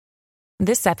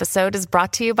This episode is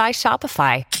brought to you by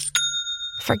Shopify.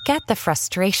 Forget the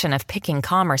frustration of picking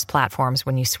commerce platforms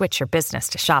when you switch your business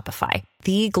to Shopify,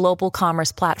 the global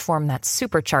commerce platform that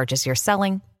supercharges your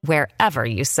selling wherever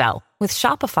you sell. With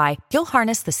Shopify, you'll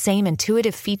harness the same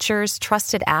intuitive features,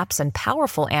 trusted apps, and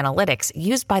powerful analytics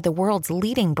used by the world's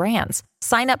leading brands.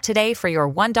 Sign up today for your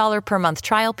 $1 per month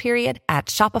trial period at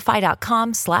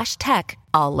shopify.com/tech,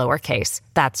 all lowercase.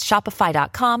 That's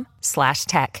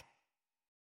shopify.com/tech.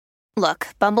 Look,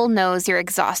 Bumble knows you're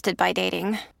exhausted by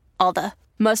dating. All the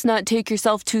must not take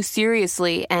yourself too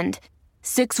seriously and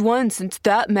 6'1" since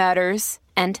that matters.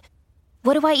 And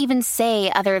what do I even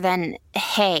say other than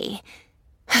hey?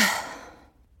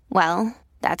 Well,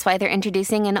 that's why they're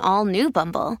introducing an all-new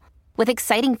Bumble with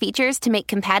exciting features to make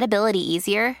compatibility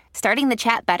easier, starting the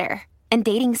chat better, and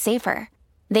dating safer.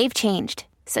 They've changed,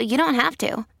 so you don't have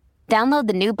to. Download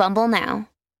the new Bumble now.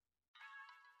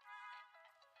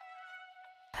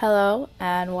 Hello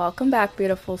and welcome back,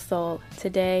 beautiful soul.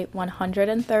 Today,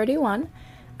 131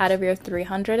 out of your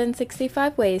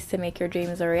 365 ways to make your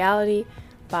dreams a reality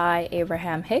by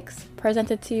Abraham Hicks,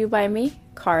 presented to you by me,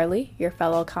 Carly, your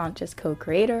fellow conscious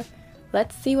co-creator.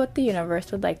 Let's see what the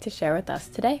universe would like to share with us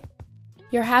today.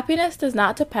 Your happiness does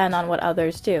not depend on what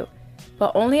others do,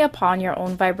 but only upon your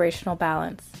own vibrational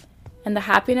balance. And the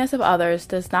happiness of others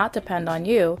does not depend on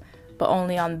you, but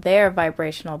only on their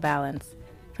vibrational balance.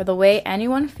 For the way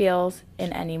anyone feels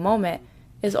in any moment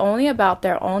is only about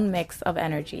their own mix of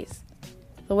energies.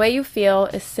 The way you feel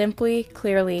is simply,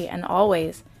 clearly, and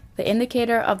always the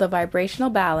indicator of the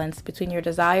vibrational balance between your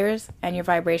desires and your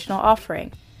vibrational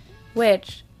offering,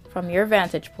 which, from your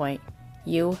vantage point,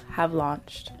 you have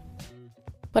launched.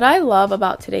 What I love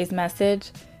about today's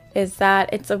message is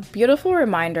that it's a beautiful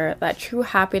reminder that true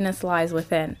happiness lies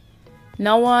within.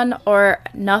 No one or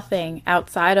nothing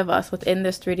outside of us within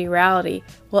this 3D reality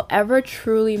will ever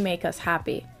truly make us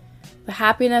happy. The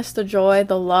happiness, the joy,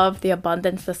 the love, the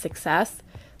abundance, the success,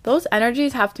 those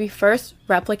energies have to be first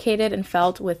replicated and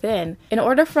felt within in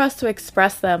order for us to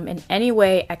express them in any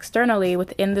way externally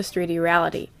within this 3D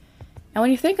reality. And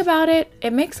when you think about it,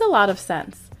 it makes a lot of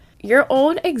sense. Your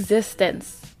own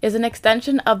existence is an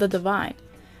extension of the divine.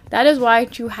 That is why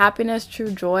true happiness,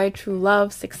 true joy, true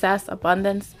love, success,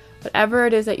 abundance, whatever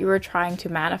it is that you are trying to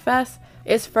manifest,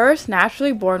 is first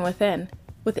naturally born within.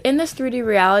 Within this 3D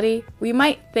reality, we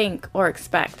might think or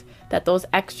expect that those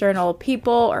external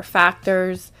people or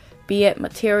factors, be it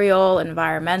material,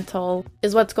 environmental,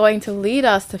 is what's going to lead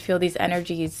us to feel these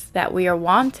energies that we are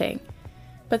wanting.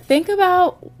 But think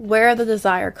about where the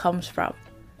desire comes from.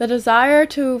 The desire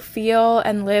to feel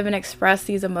and live and express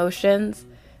these emotions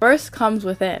first comes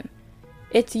within.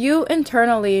 It's you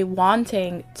internally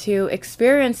wanting to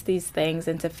experience these things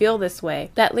and to feel this way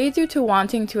that leads you to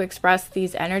wanting to express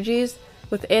these energies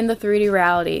within the 3D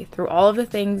reality through all of the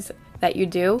things that you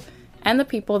do and the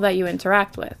people that you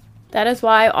interact with. That is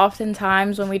why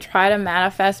oftentimes when we try to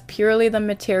manifest purely the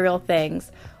material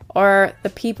things or the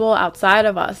people outside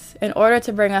of us in order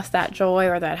to bring us that joy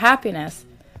or that happiness,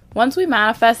 once we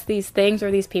manifest these things or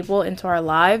these people into our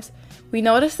lives, we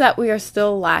notice that we are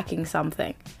still lacking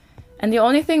something. And the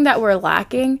only thing that we're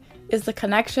lacking is the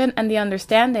connection and the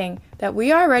understanding that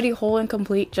we are already whole and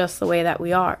complete just the way that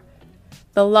we are.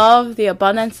 The love, the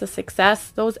abundance, the success,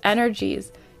 those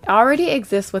energies already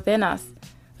exist within us.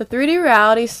 The 3D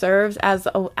reality serves as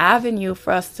an avenue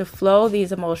for us to flow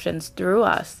these emotions through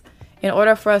us in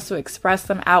order for us to express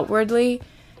them outwardly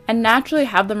and naturally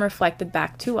have them reflected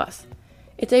back to us.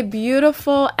 It's a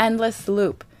beautiful, endless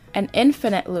loop, an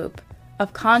infinite loop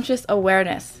of conscious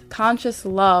awareness, conscious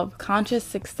love, conscious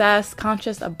success,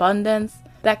 conscious abundance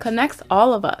that connects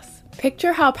all of us.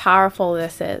 Picture how powerful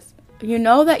this is. You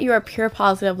know that you are pure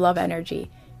positive love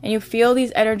energy, and you feel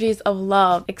these energies of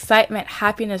love, excitement,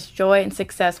 happiness, joy, and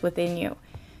success within you.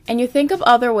 And you think of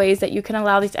other ways that you can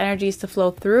allow these energies to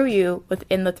flow through you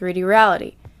within the 3D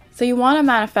reality. So you want to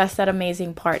manifest that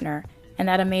amazing partner, and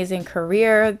that amazing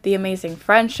career, the amazing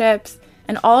friendships,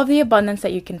 and all of the abundance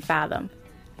that you can fathom.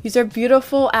 These are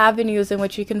beautiful avenues in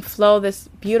which you can flow this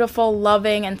beautiful,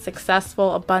 loving, and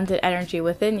successful, abundant energy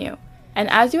within you. And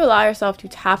as you allow yourself to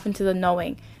tap into the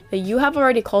knowing that you have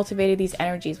already cultivated these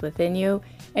energies within you,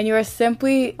 and you are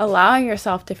simply allowing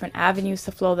yourself different avenues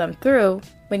to flow them through,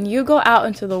 when you go out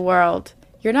into the world,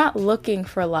 you're not looking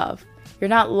for love. You're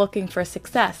not looking for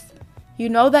success. You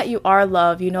know that you are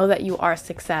love. You know that you are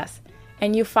success.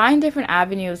 And you find different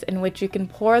avenues in which you can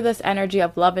pour this energy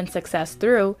of love and success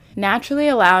through, naturally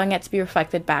allowing it to be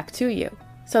reflected back to you.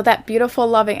 So that beautiful,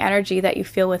 loving energy that you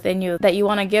feel within you that you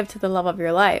want to give to the love of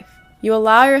your life, you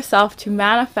allow yourself to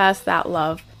manifest that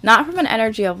love, not from an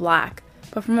energy of lack,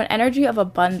 but from an energy of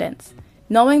abundance.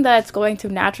 knowing that it's going to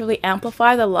naturally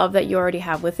amplify the love that you already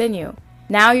have within you.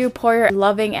 Now you pour your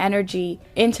loving energy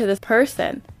into this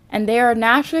person, and they are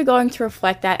naturally going to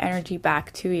reflect that energy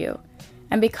back to you.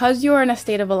 And because you are in a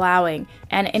state of allowing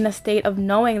and in a state of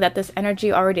knowing that this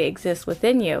energy already exists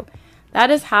within you, that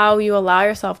is how you allow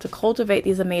yourself to cultivate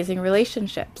these amazing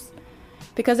relationships.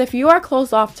 Because if you are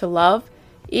closed off to love,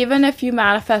 even if you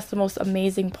manifest the most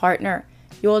amazing partner,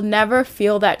 you will never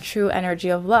feel that true energy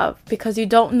of love because you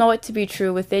don't know it to be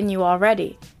true within you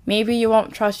already. Maybe you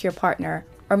won't trust your partner,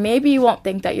 or maybe you won't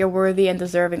think that you're worthy and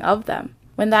deserving of them,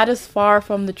 when that is far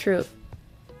from the truth.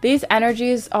 These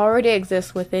energies already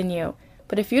exist within you,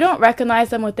 but if you don't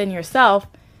recognize them within yourself,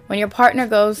 when your partner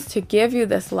goes to give you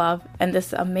this love and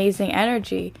this amazing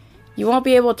energy, you won't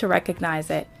be able to recognize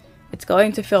it. It's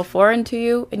going to feel foreign to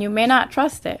you and you may not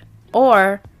trust it.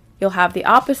 Or you'll have the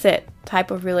opposite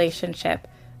type of relationship,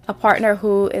 a partner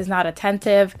who is not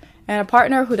attentive and a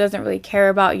partner who doesn't really care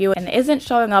about you and isn't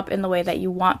showing up in the way that you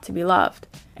want to be loved.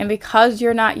 And because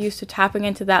you're not used to tapping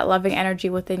into that loving energy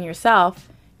within yourself,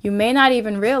 you may not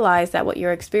even realize that what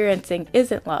you're experiencing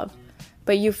isn't love.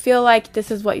 But you feel like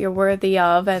this is what you're worthy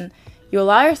of, and you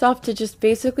allow yourself to just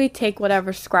basically take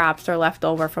whatever scraps are left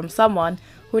over from someone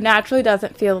who naturally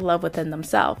doesn't feel the love within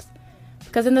themselves.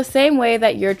 Because in the same way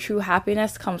that your true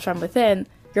happiness comes from within,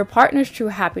 your partner's true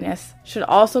happiness should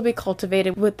also be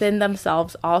cultivated within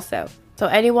themselves also. So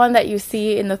anyone that you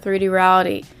see in the 3D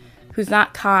reality who's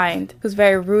not kind, who's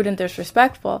very rude and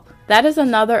disrespectful, that is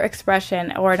another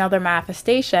expression or another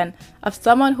manifestation of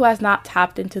someone who has not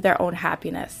tapped into their own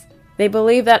happiness. They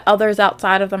believe that others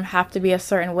outside of them have to be a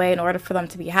certain way in order for them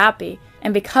to be happy.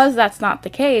 And because that's not the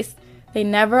case, they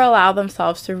never allow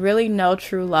themselves to really know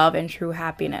true love and true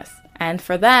happiness. And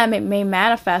for them, it may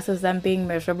manifest as them being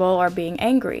miserable or being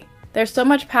angry. There's so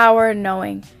much power in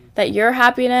knowing that your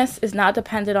happiness is not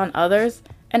dependent on others,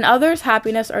 and others'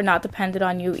 happiness are not dependent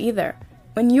on you either.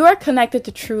 When you are connected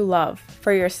to true love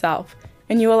for yourself,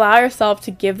 and you allow yourself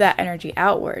to give that energy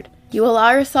outward, you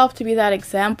allow yourself to be that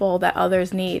example that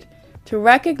others need, to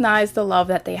recognize the love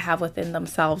that they have within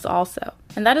themselves also.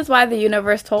 And that is why the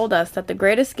universe told us that the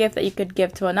greatest gift that you could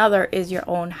give to another is your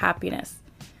own happiness.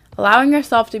 Allowing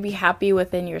yourself to be happy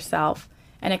within yourself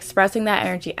and expressing that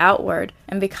energy outward,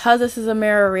 and because this is a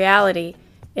mirror reality,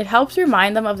 it helps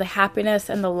remind them of the happiness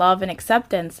and the love and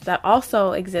acceptance that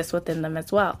also exists within them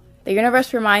as well. The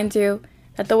universe reminds you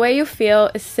that the way you feel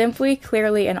is simply,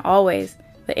 clearly, and always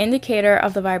the indicator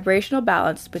of the vibrational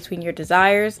balance between your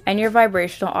desires and your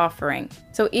vibrational offering.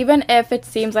 So even if it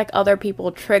seems like other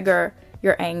people trigger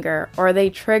your anger or they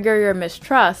trigger your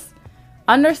mistrust,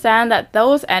 understand that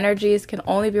those energies can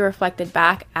only be reflected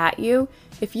back at you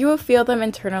if you feel them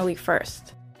internally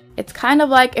first. It's kind of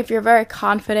like if you're very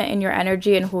confident in your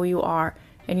energy and who you are,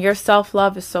 and your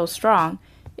self-love is so strong,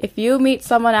 if you meet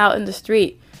someone out in the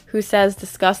street who says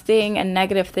disgusting and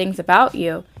negative things about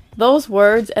you, those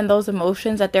words and those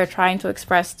emotions that they're trying to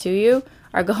express to you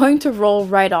are going to roll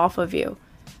right off of you.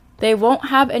 They won't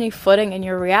have any footing in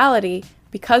your reality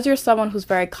because you're someone who's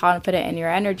very confident in your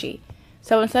energy.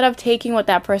 So instead of taking what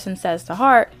that person says to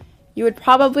heart, you would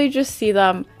probably just see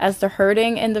them as the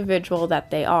hurting individual that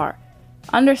they are,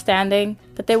 understanding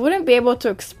that they wouldn't be able to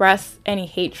express any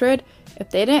hatred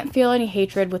if they didn't feel any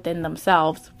hatred within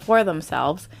themselves, for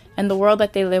themselves, and the world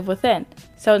that they live within.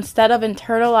 So instead of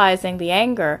internalizing the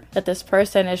anger that this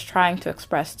person is trying to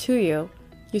express to you,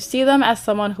 you see them as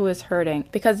someone who is hurting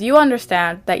because you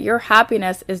understand that your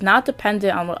happiness is not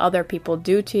dependent on what other people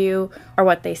do to you or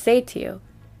what they say to you.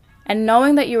 And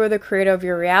knowing that you are the creator of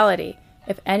your reality,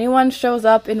 if anyone shows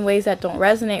up in ways that don't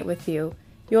resonate with you,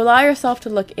 you allow yourself to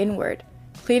look inward,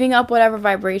 cleaning up whatever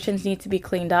vibrations need to be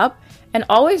cleaned up, and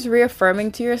always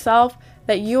reaffirming to yourself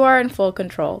that you are in full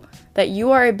control, that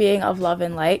you are a being of love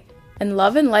and light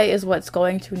is what's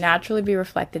going to naturally be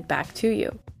reflected back to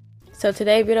you. So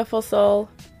today, beautiful soul,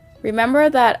 remember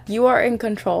that you are in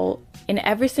control in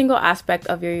every single aspect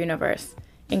of your universe,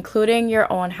 including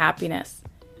your own happiness.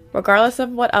 Regardless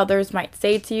of what others might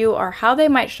say to you or how they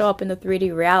might show up in the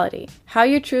 3D reality, how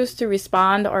you choose to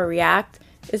respond or react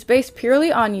is based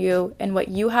purely on you and what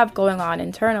you have going on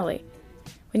internally.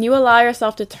 When you allow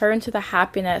yourself to turn to the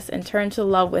happiness and turn to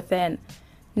love within,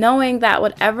 knowing that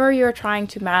whatever you're trying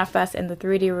to manifest in the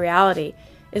 3D reality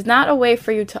is not a way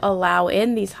for you to allow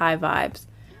in these high vibes,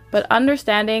 but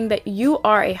understanding that you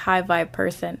are a high vibe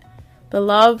person. The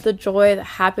love, the joy, the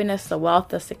happiness, the wealth,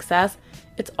 the success,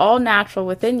 it's all natural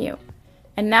within you.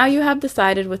 And now you have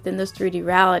decided within this 3D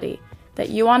reality that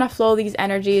you want to flow these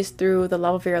energies through the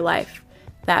love of your life.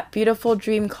 That beautiful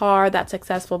dream car, that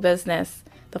successful business,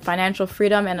 the financial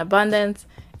freedom and abundance,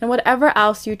 and whatever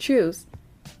else you choose.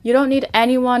 You don't need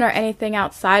anyone or anything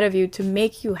outside of you to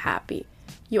make you happy.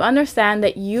 You understand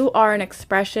that you are an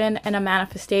expression and a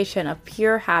manifestation of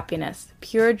pure happiness,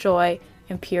 pure joy,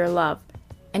 and pure love.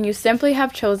 And you simply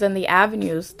have chosen the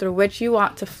avenues through which you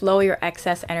want to flow your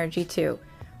excess energy to,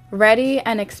 ready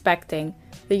and expecting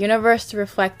the universe to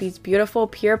reflect these beautiful,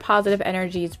 pure positive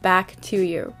energies back to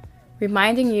you,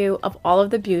 reminding you of all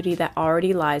of the beauty that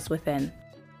already lies within.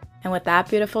 And with that,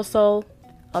 beautiful soul,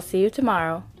 I'll see you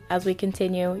tomorrow as we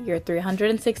continue your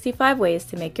 365 ways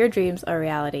to make your dreams a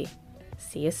reality.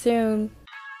 See you soon.